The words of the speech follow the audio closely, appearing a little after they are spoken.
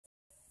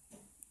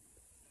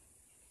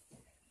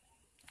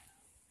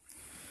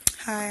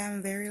Hi,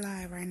 I'm very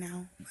live right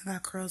now. I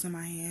got curls in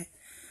my head.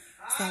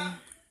 So,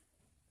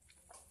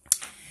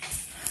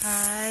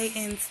 hi,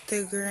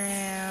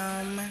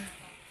 Instagram.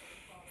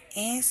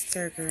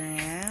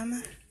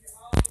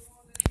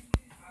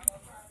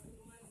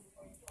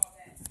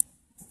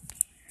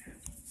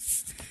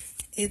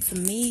 It's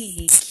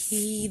me,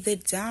 Key the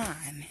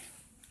Don.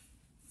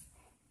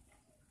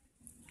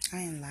 I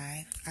am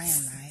live.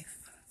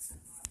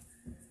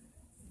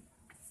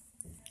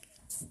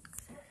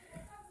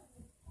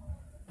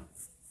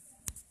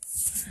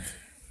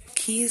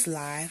 Key is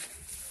live.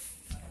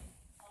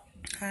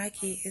 Hi,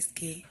 Key. It's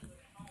Key.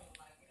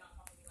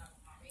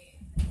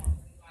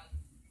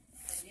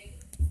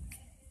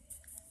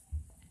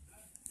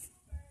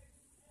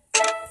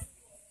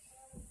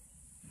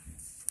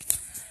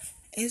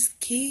 It's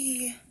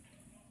Key.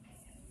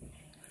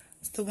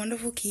 It's the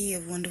wonderful Key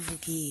of wonderful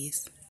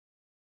keys.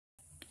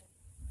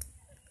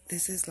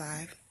 This is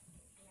live.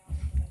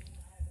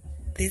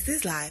 This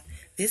is live.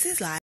 This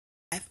is live.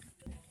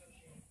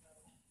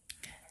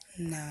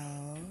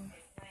 No.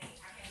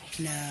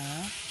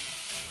 No.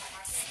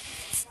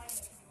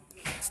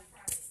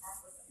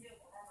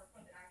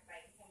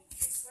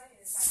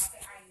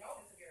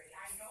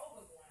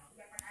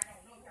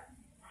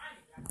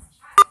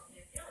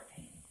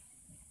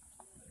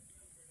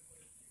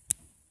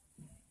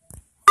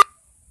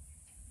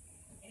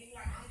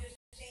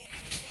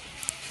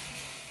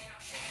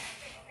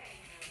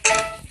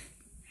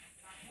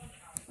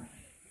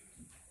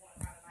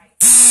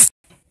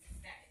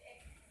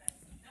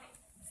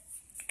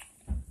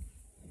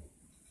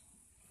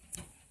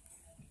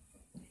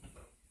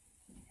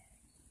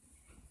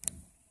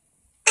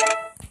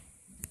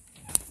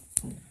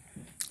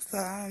 So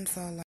I'm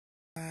so live.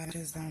 I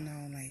just don't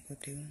know what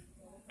to do.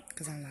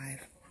 Because I'm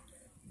live.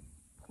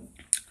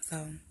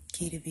 So,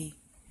 key to be.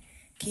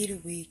 Key to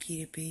we,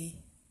 key to be.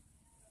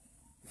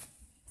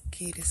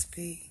 Key to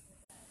speak.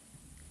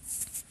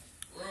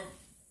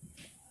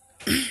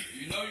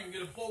 You know you can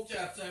get a pork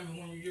chop time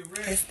when you get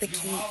ready. It's the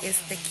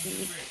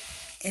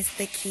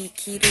key.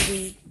 Key to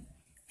we.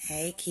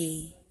 Hey,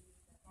 Key.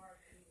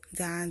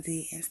 Don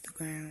D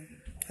Instagram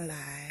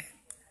live.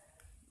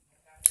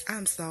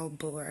 I'm so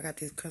bored. I got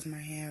these curls in my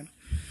hair.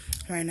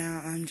 Right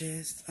now, I'm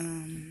just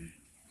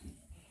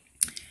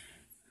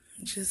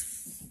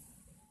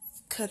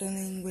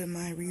cuddling with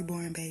my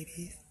reborn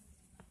babies.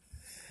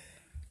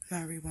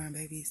 My reborn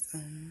babies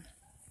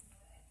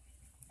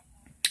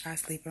are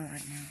sleeping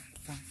right now.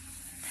 So.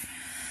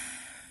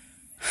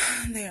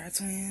 They are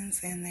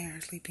twins and they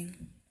are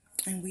sleeping.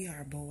 And we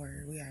are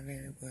bored. We are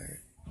very bored.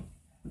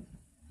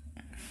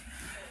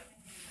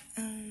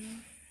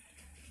 I'm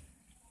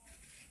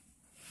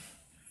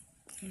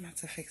about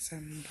to fix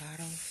some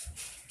bottles.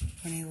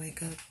 When they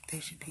wake up, they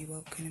should be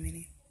woke in a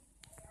minute.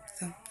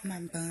 So, I'm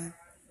on bun.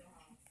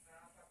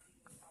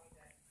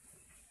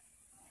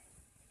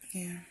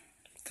 Yeah.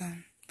 So,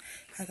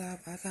 I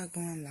thought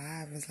going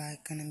live was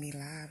gonna be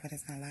live, but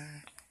it's not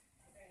live.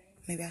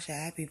 Maybe I should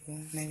add people.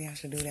 Maybe I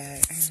should do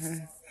that.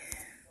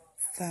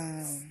 So,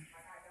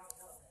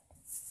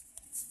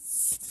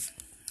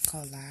 go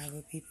live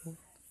with people.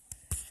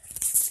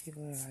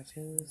 People that I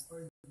choose.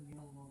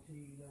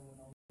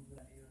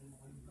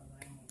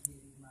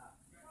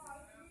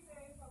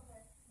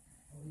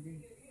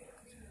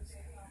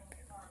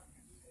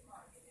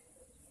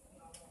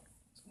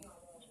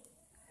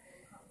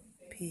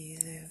 P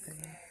the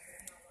God.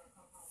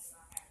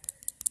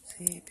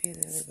 See, P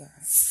the God.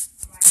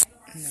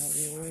 No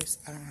viewers.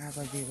 I don't have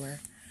a viewer.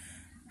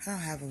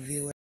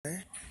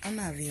 I'm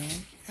not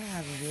viewing. I don't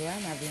have a viewer.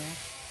 I'm not viewing.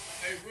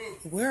 Hey,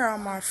 Ruth. Where are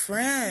my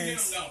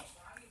friends?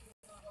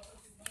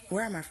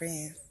 Where are my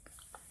friends?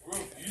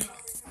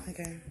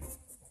 Okay.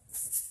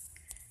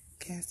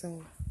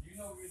 Cancel.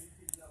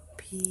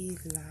 P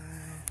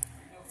live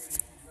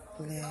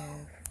the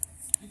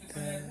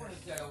God.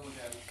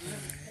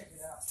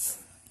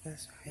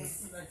 That's right.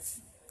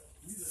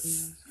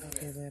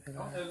 Okay, live the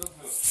God.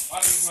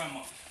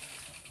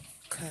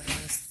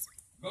 Cause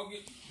Go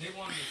get. They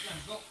want to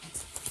get go.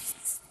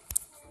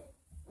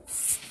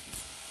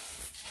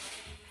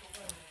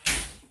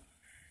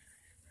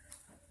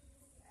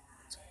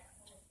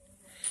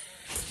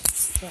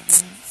 so,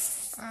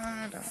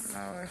 I don't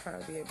know if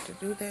I'll be able to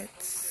do that.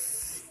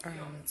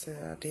 Until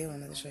I deal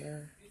with the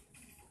share.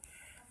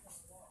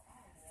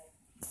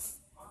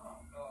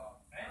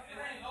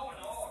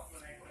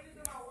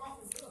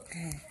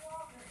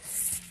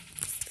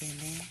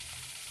 Then,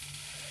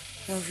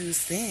 well, if you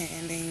sent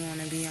and then you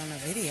want to be on a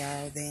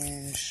video,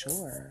 then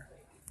sure.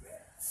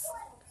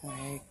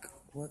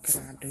 What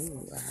can I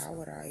do? How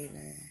would I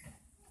even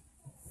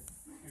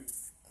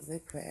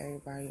look for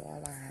everybody?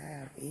 All I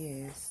have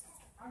is.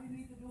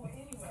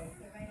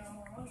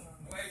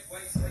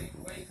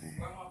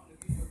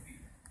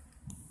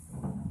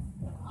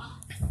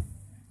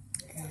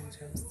 And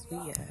just,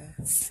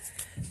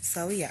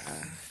 So, yeah.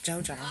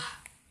 JoJo.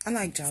 I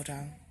like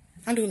JoJo.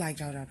 I do like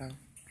JoJo, though.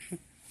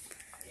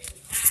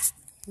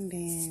 And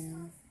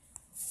then.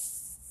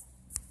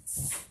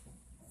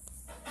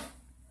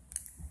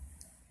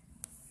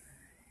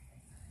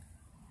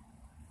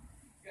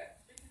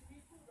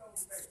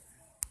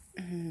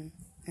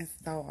 It's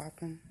so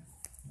awesome.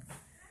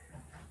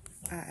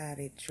 I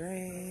added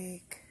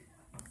Drake.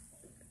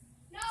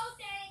 No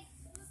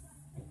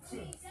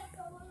thanks.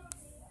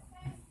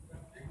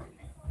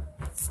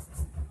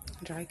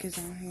 Drake is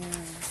on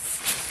here.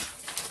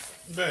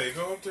 Babe,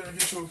 go up there and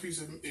get you a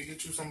piece of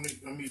get you some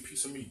meat,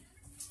 piece of meat.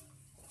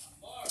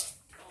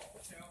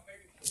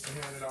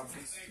 And hand it out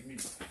piece of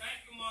meat. Thank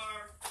you,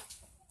 Mark.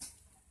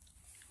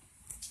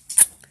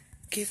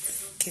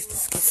 Kisses,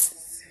 kisses, kisses.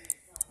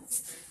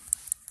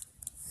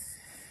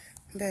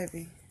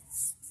 Baby.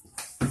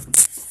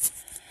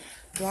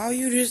 Why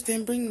you just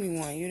didn't bring me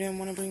one? You didn't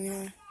want to bring me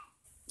one?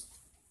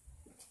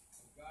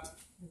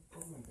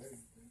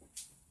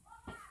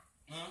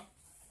 Huh?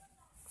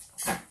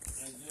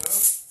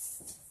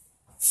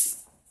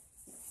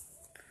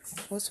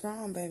 What's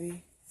wrong,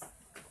 baby?